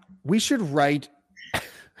changes. We should write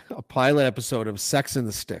a pilot episode of Sex in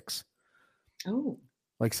the Sticks. Oh.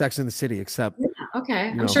 Like Sex in the City, except. Yeah, okay.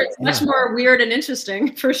 I'm sure it's much more weird and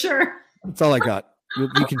interesting for sure. That's all I got. You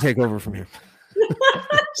can take over from here.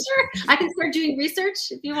 Sure. I can start doing research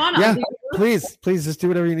if you want. Yeah, please just do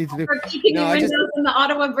whatever you need to do. Or keeping your windows in the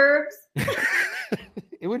Ottawa burbs.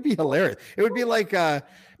 It would be hilarious. It would be like,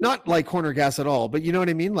 not like Corner Gas at all, but you know what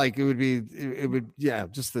I mean? Like it would,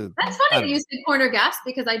 just the. That's funny that you said Corner Gas,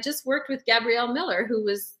 because I just worked with Gabrielle Miller, who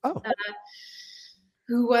was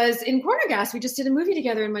in Corner Gas. We just did a movie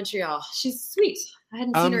together in Montreal. She's sweet. I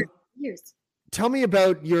hadn't seen her in years. Tell me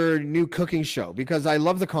about your new cooking show, because I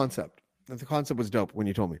love the concept. The concept was dope when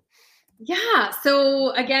you told me. Yeah.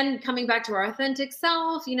 So again, coming back to our authentic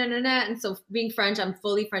self, and so being French, I'm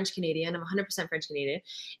fully French Canadian. I'm 100% French Canadian.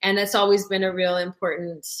 And that's always been a real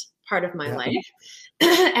important part of my life.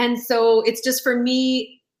 And so it's just, for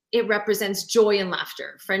me, it represents joy and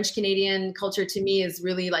laughter. French Canadian culture to me is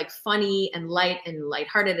really like funny and light and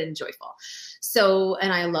lighthearted and joyful. So,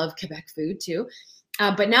 and I love Quebec food too.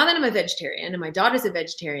 But now that I'm a vegetarian and my daughter's a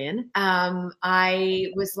vegetarian, I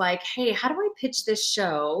was like, hey, how do I pitch this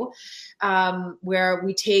show where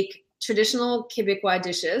we take traditional Quebecois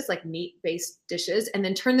dishes, like meat-based dishes, and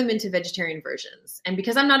then turn them into vegetarian versions? And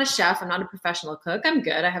because I'm not a chef, I'm not a professional cook, I'm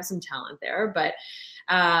good. I have some talent there. But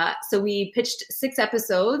so we pitched 6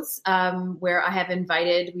 episodes where I have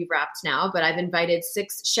invited, we've wrapped now, but I've invited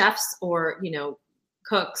 6 chefs or,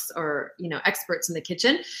 cooks or, experts in the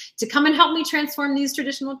kitchen to come and help me transform these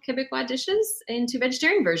traditional Quebecois dishes into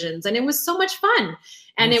vegetarian versions. And it was so much fun.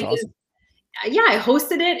 And That's it was, I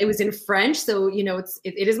hosted it. It was in French. So,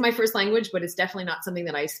 it is my first language, but it's definitely not something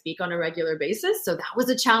that I speak on a regular basis. So that was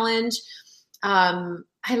a challenge.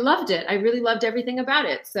 I loved it. I really loved everything about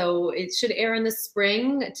it. So it should air in the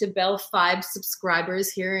spring to Bell 5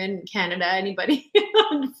 subscribers here in Canada. Anybody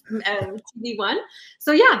on TV1?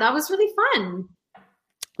 So yeah, that was really fun.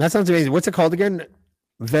 That sounds amazing. What's it called again?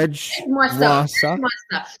 Moisa.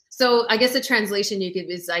 So I guess the translation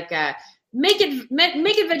is like make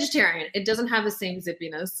it vegetarian. It doesn't have the same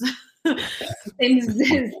zippiness,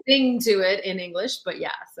 same thing to it in English, but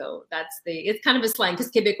yeah. So it's kind of a slang, because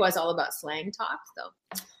Quebecois is all about slang talk. So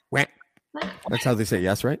Whack. That's how they say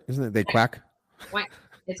yes, right? Isn't it? They quack. Whack.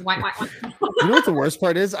 It's whack. You know what the worst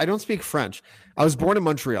part is? I don't speak French. I was born in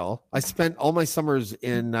Montreal. I spent all my summers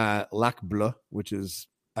in Lac Bleu, which is,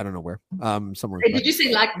 I don't know where. Somewhere. Hey, did you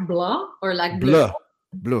say Lac Blanc or Lac Bleu?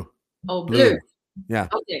 Bleu. Oh, bleu. Yeah.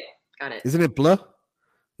 Okay, got it. Isn't it bleu?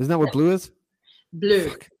 Isn't that what blue is? Bleu.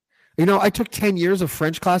 Fuck. I took 10 years of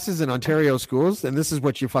French classes in Ontario schools, and this is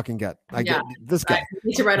what you fucking get. I get this guy. I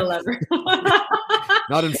need to write a letter.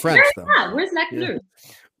 Not in French, though. Where's Lac Bleu?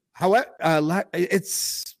 However,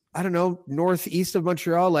 it's, I don't know, northeast of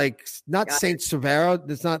Montreal, like not Saint Sauveur.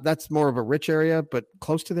 It's not. That's more of a rich area, but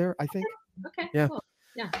close to there, I think. Okay. Yeah. Cool.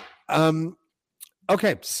 Yeah.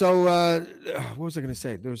 Okay. So, what was I going to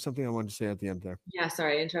say? There was something I wanted to say at the end there. Yeah.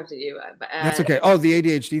 Sorry, I interrupted you. That's okay. Oh, the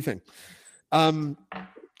ADHD thing.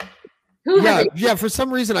 For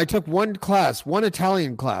some reason I took one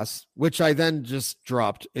Italian class, which I then just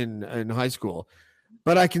dropped in high school.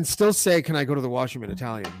 But I can still say, "Can I go to the washroom" in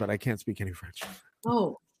Italian? But I can't speak any French.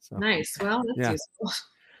 Oh, so, nice. Well, that's useful.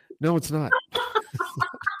 No, it's not.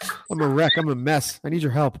 I'm a wreck. I'm a mess. I need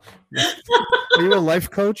your help. Are you a life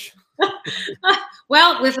coach?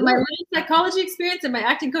 Well, with my little psychology experience and my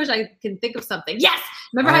acting coach, I can think of something. Yes.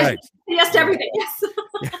 Remember how I said yes to everything? Yes.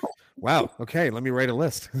 Yeah. Wow. Okay. Let me write a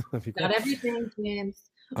list. Not everything, James.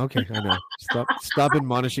 Okay. I know. Stop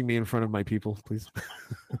admonishing me in front of my people, please.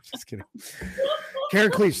 Just kidding. Karen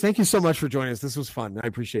Cliche, thank you so much for joining us. This was fun. I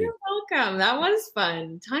appreciate it. You're welcome. That was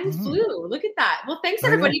fun. Time flew. Look at that. Well, thanks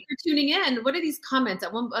everybody for tuning in. What are these comments?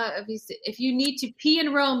 If you need to pee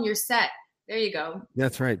in Rome, you're set. There you go.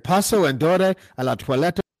 That's right. Passo andare alla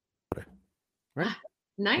toiletta. Right?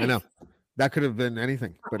 Nice. I know. That could have been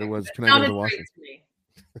anything, but it was, can I go to the washroom?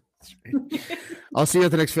 That's right. I'll see you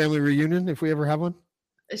at the next family reunion if we ever have one.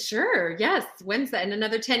 Sure. Yes. Wednesday in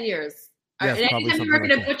another 10 years. Yes, and anytime you work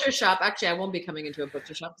like at a butcher shop, actually, I won't be coming into a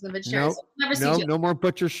butcher shop because I'm vegetarian. No more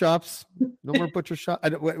butcher shops. No more butcher shop.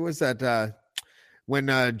 What was that? When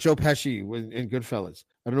Joe Pesci was in Goodfellas.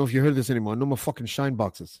 I don't know if you heard this anymore. No more fucking shine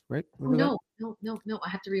boxes, right? No. I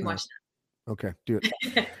have to rewatch that. Okay, do it.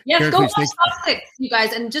 Yes, Karen, go please, watch Saw 6, you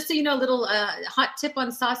guys. And just so you know, a little hot tip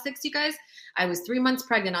on Saw 6, you guys. I was 3 months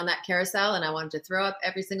pregnant on that carousel, and I wanted to throw up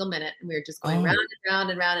every single minute. And we were just going round and round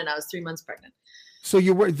and round, and I was 3 months pregnant. So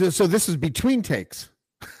you were. So this is between takes.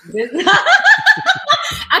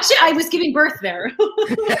 Actually, I was giving birth there.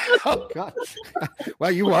 Oh God! Wow,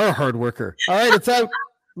 you are a hard worker. All right, it's out.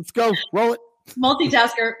 Let's go. Roll it.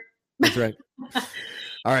 Multitasker. That's right.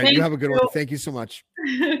 All right, you have a good one. Thank you so much.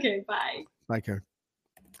 Okay, bye. Bye, Karen.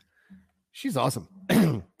 She's awesome.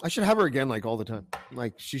 I should have her again, like all the time.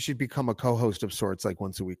 Like she should become a co-host of sorts, like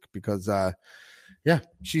once a week, because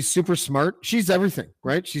she's super smart. She's everything,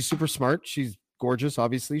 right? She's super smart. She's gorgeous,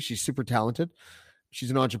 obviously. She's super talented. She's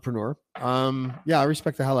an entrepreneur. I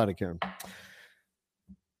respect the hell out of Karen.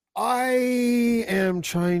 I am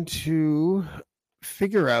trying to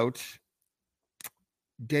figure out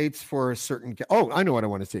dates for a certain. I know what I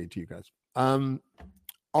want to say to you guys.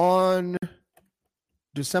 On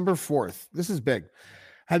December 4th, this is big.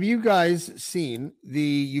 Have you guys seen the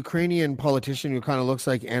Ukrainian politician who kind of looks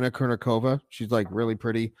like Anna Kournikova? She's like really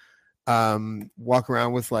pretty. Walk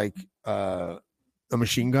around with like a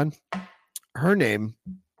machine gun. Her name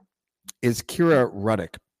is Kira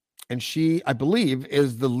Rudik, and she, I believe,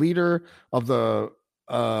 is the leader of the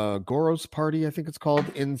Goros Party, I think it's called,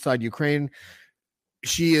 inside Ukraine.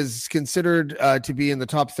 She is considered to be in the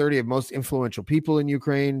top 30 of most influential people in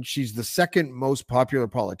Ukraine. She's the second most popular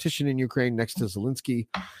politician in Ukraine, next to Zelensky.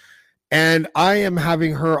 And I am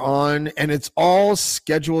having her on, and it's all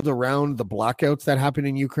scheduled around the blackouts that happen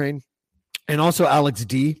in Ukraine. And also Alex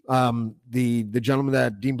D, the gentleman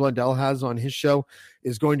that Dean Blundell has on his show,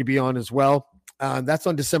 is going to be on as well. That's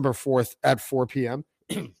on December 4th at 4 p.m.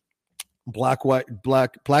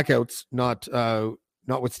 Blackouts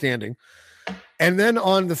notwithstanding. And then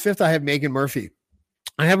on the 5th, I have Megan Murphy.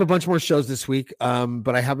 I have a bunch more shows this week,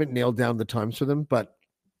 but I haven't nailed down the times for them. But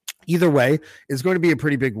either way, it's going to be a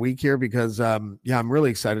pretty big week here because, I'm really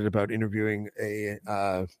excited about interviewing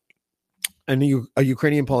a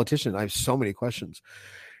Ukrainian politician. I have so many questions.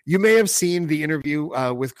 You may have seen the interview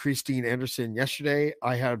with Christine Anderson yesterday.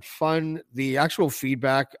 I had fun. The actual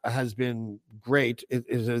feedback has been great. It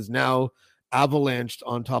is now avalanched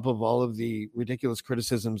on top of all of the ridiculous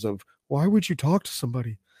criticisms of why would you talk to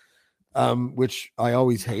somebody, which I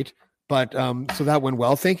always hate. But so that went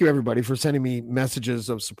well. Thank you, everybody, for sending me messages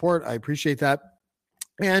of support. I appreciate that.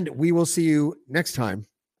 And we will see you next time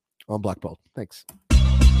on Black Belt. Thanks.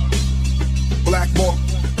 Black Mark.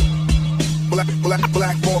 Black Mark.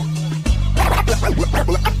 Black Mark.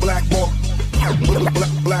 Black Mark.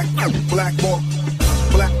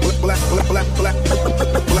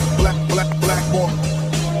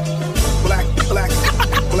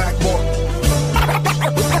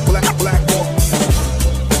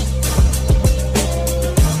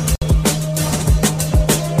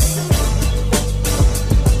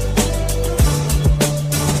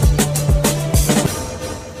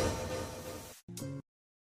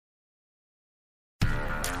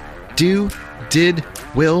 Do, Did,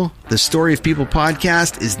 Will, the Story of People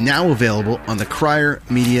podcast is now available on the Crier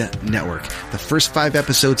Media Network. The first 5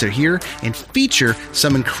 episodes are here and feature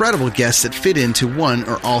some incredible guests that fit into one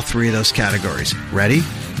or all 3 of those categories. Ready?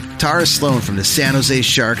 Tara Sloan from the San Jose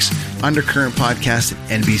Sharks, Undercurrent podcast at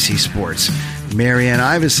NBC Sports. Marianne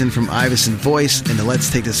Iveson from Iveson Voice and the Let's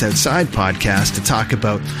Take This Outside podcast to talk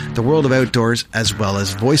about the world of outdoors as well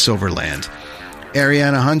as voiceover land.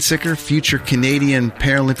 Ariana Hunsicker, future Canadian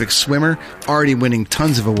Paralympic swimmer, already winning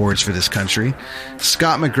tons of awards for this country.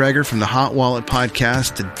 Scott McGregor from the Hot Wallet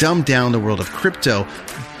podcast to dumb down the world of crypto,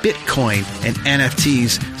 Bitcoin, and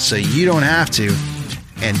NFTs so you don't have to.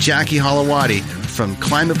 And Jackie Holowati from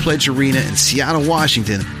Climate Pledge Arena in Seattle,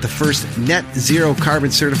 Washington, the first net zero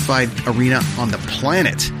carbon certified arena on the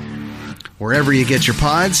planet. Wherever you get your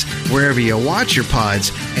pods, wherever you watch your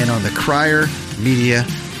pods, and on the Crier Media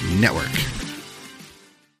Network.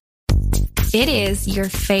 It is your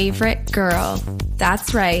favorite girl.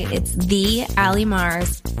 That's right, it's the Allie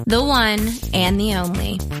Mars, the one and the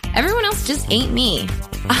only. Everyone else just ain't me.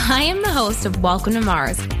 I am the host of Welcome to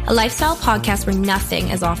Mars, a lifestyle podcast where nothing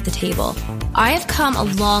is off the table. I have come a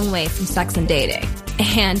long way from sex and dating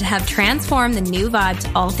and have transformed the new vibe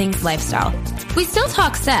to all things lifestyle. We still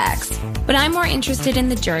talk sex, but I'm more interested in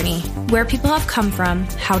the journey, where people have come from,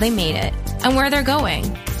 how they made it, and where they're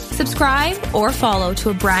going. Subscribe or follow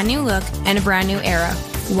to a brand new look and a brand new era.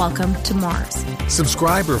 Welcome to Mars.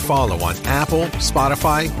 Subscribe or follow on Apple,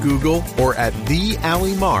 Spotify, Google, or at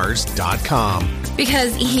thealliemars.com.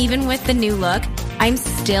 Because even with the new look, I'm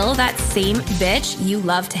still that same bitch you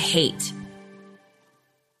love to hate.